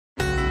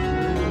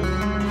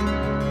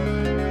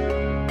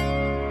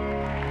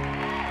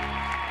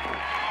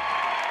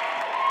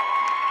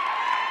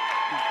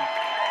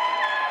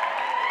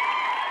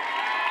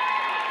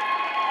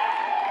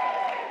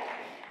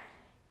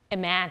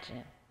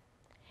Imagine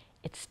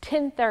it's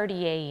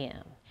 10:30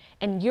 a.m.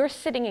 and you're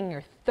sitting in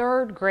your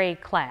 3rd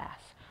grade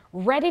class,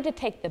 ready to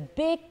take the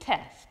big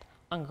test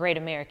on great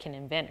American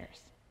inventors.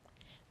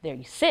 There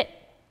you sit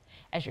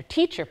as your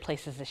teacher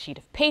places a sheet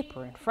of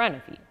paper in front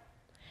of you.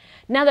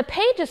 Now the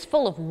page is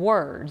full of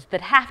words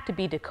that have to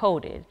be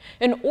decoded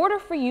in order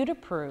for you to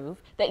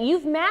prove that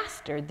you've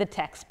mastered the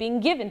text being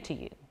given to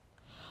you.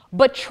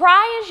 But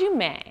try as you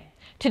may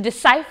to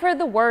decipher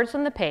the words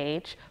on the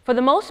page, for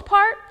the most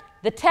part,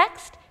 the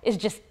text is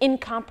just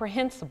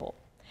incomprehensible.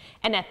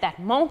 And at that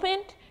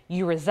moment,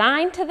 you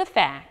resign to the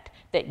fact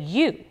that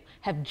you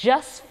have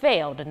just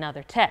failed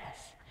another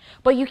test.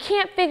 But you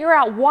can't figure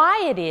out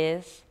why it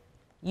is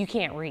you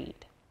can't read.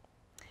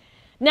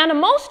 Now, to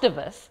most of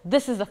us,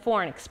 this is a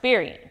foreign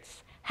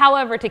experience.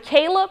 However, to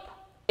Caleb,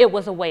 it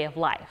was a way of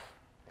life.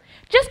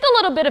 Just a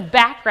little bit of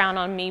background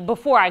on me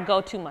before I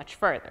go too much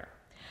further.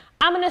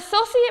 I'm an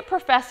associate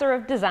professor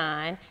of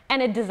design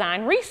and a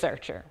design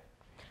researcher.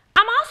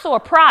 I'm also a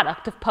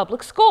product of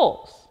public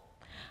schools.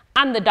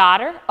 I'm the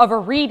daughter of a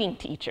reading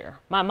teacher,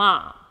 my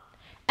mom,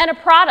 and a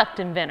product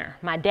inventor,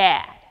 my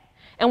dad.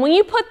 And when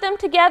you put them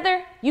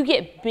together, you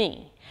get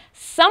me,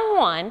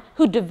 someone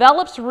who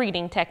develops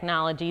reading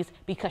technologies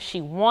because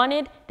she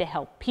wanted to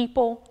help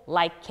people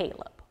like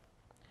Caleb.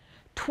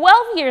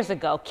 12 years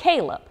ago,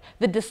 Caleb,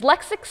 the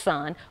dyslexic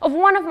son of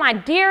one of my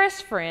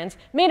dearest friends,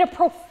 made a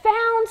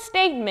profound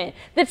statement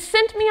that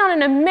sent me on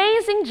an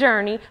amazing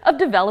journey of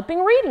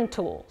developing reading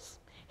tools.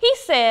 He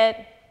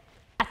said,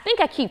 "I think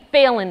I keep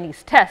failing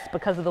these tests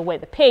because of the way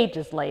the page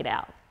is laid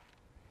out."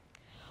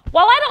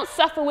 While I don't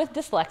suffer with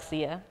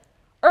dyslexia,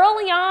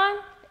 early on,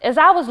 as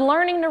I was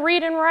learning to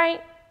read and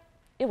write,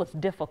 it was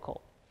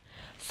difficult.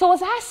 So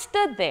as I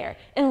stood there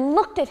and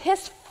looked at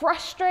his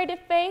frustrated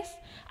face,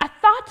 I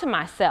thought to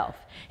myself,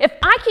 if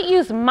I could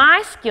use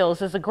my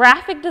skills as a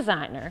graphic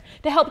designer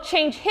to help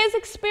change his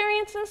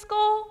experience in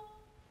school,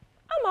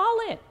 I'm all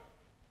in.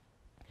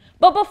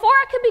 But before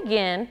I could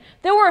begin,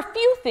 there were a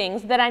few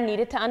things that I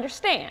needed to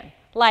understand,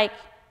 like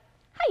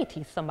how you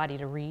teach somebody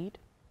to read.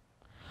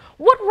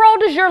 What role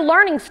does your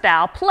learning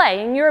style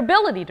play in your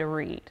ability to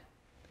read?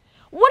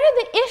 What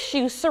are the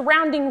issues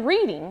surrounding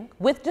reading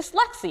with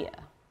dyslexia?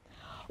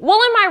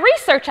 Well, in my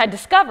research, I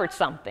discovered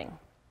something.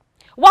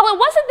 While it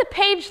wasn't the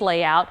page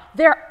layout,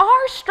 there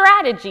are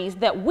strategies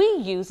that we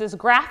use as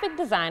graphic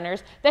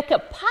designers that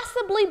could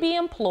possibly be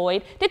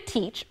employed to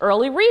teach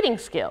early reading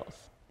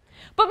skills.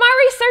 But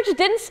my research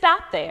didn't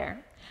stop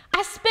there.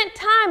 I spent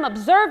time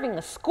observing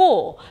a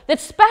school that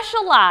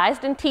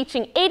specialized in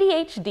teaching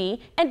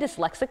ADHD and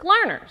dyslexic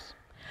learners.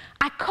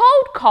 I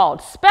cold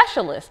called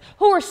specialists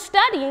who were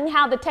studying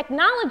how the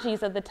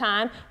technologies of the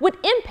time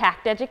would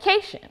impact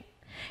education.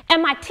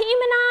 And my team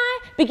and I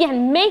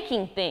began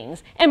making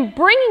things and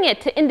bringing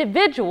it to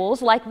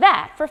individuals like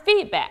that for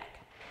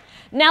feedback.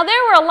 Now,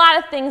 there were a lot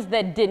of things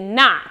that did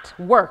not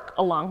work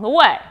along the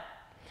way.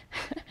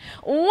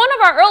 One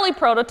of our early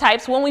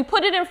prototypes, when we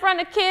put it in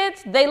front of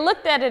kids, they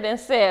looked at it and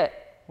said,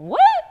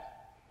 "What?"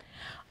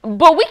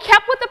 But we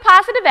kept with a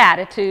positive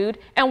attitude,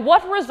 and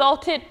what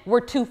resulted were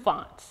 2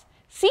 fonts,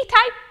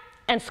 C-type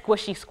and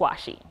squishy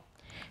squashy.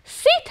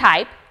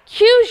 C-type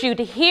cues you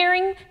to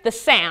hearing the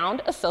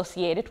sound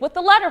associated with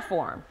the letter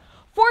form.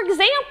 For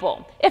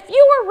example, if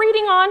you were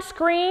reading on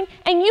screen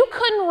and you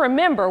couldn't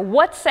remember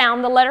what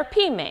sound the letter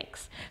P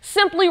makes,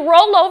 simply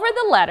roll over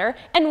the letter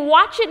and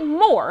watch it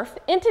morph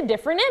into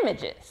different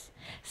images.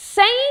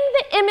 Saying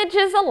the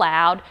images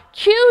aloud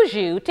cues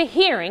you to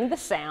hearing the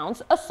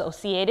sounds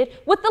associated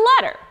with the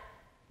letter.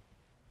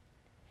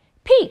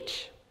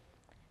 Peach,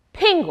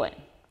 penguin,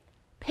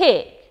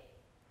 pig.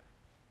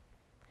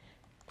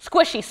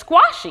 Squishy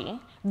squashy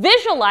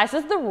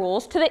visualizes the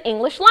rules to the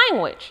English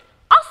language,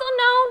 also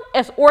known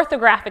as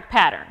orthographic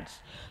patterns.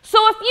 So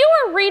if you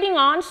were reading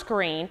on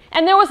screen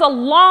and there was a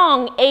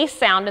long A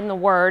sound in the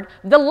word,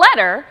 the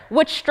letter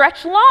would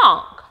stretch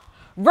long,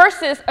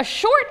 versus a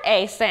short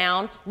A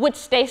sound would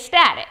stay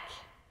static.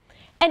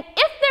 And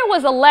if there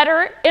was a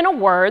letter in a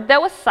word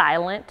that was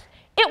silent,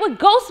 it would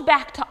go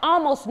back to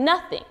almost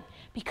nothing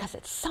because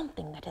it's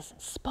something that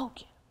isn't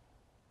spoken.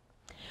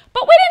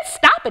 But we didn't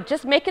stop at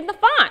just making the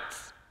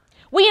fonts.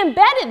 We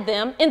embedded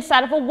them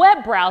inside of a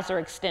web browser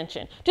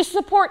extension to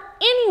support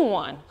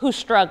anyone who's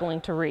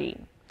struggling to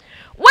read.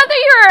 Whether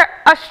you're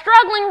a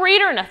struggling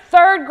reader in a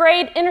 3rd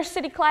grade inner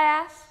city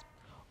class,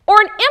 or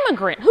an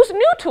immigrant who's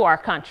new to our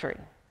country,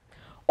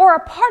 or a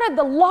part of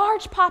the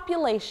large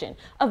population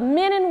of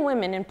men and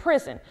women in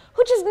prison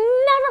who just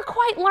never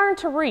quite learned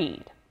to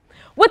read.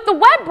 With the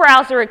web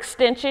browser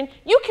extension,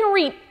 you can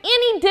read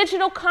any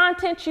digital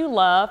content you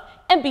love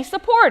and be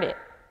supported.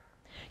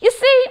 You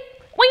see,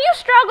 when you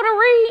struggle to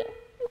read,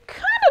 you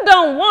kind of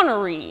don't want to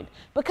read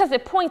because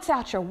it points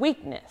out your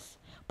weakness,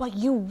 but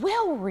you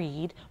will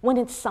read when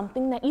it's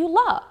something that you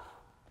love.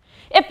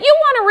 If you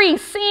want to read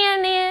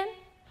CNN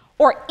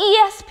or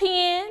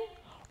ESPN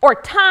or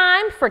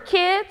Time for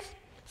Kids,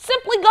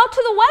 simply go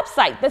to the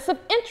website that's of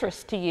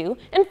interest to you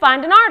and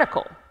find an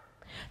article.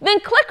 Then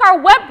click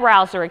our web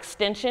browser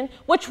extension,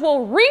 which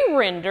will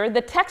re-render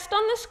the text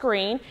on the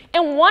screen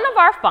in one of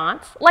our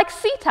fonts, like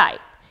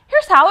C-Type.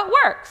 Here's how it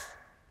works.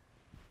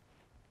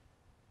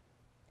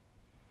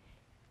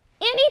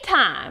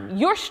 Anytime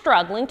you're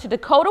struggling to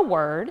decode a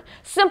word,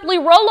 simply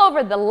roll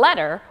over the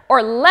letter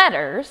or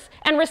letters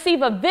and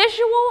receive a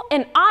visual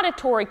and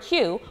auditory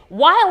cue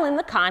while in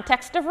the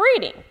context of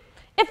reading.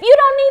 If you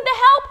don't need the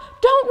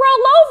help, don't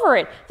roll over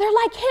it. They're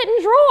like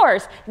hidden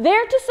drawers,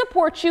 there to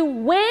support you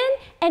when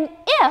and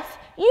if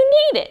you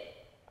need it.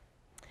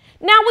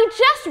 Now, we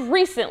just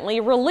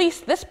recently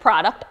released this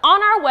product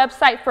on our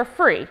website for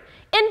free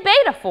in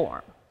beta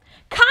form.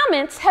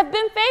 Comments have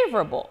been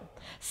favorable.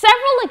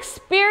 Several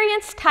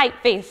experienced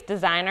typeface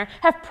designers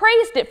have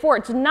praised it for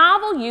its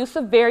novel use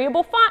of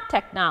variable font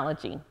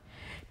technology.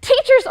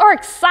 Teachers are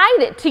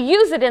excited to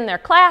use it in their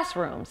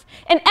classrooms,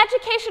 and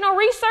educational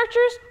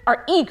researchers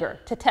are eager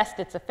to test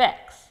its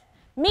effects.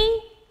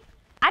 Me,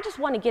 I just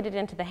want to get it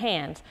into the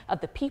hands of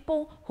the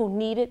people who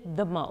need it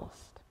the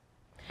most.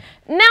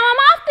 Now, I'm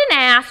often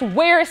asked,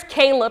 where is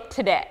Caleb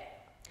today?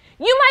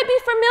 You might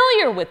be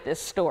familiar with this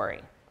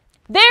story.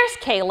 There's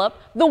Caleb,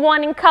 the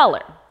one in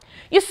color.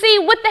 You see,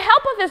 with the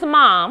help of his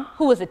mom,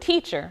 who was a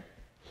teacher,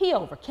 he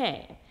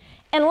overcame.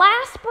 And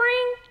last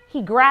spring,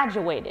 he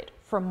graduated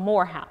from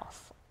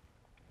Morehouse.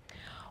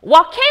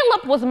 While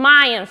Caleb was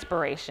my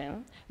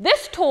inspiration,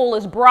 this tool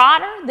is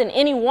broader than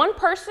any one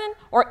person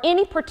or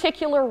any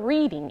particular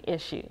reading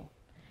issue.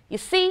 You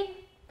see,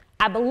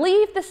 I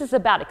believe this is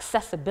about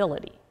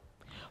accessibility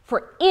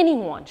for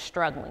anyone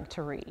struggling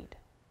to read.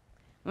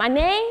 My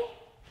name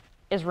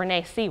is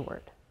Renee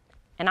Seward,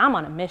 and I'm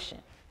on a mission.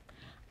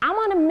 I'm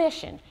on a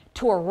mission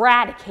to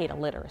eradicate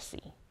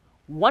illiteracy,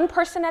 one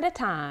person at a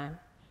time,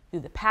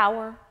 through the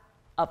power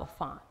of a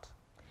font.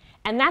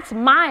 And that's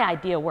my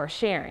idea worth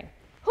sharing.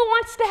 Who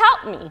wants to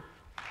help me?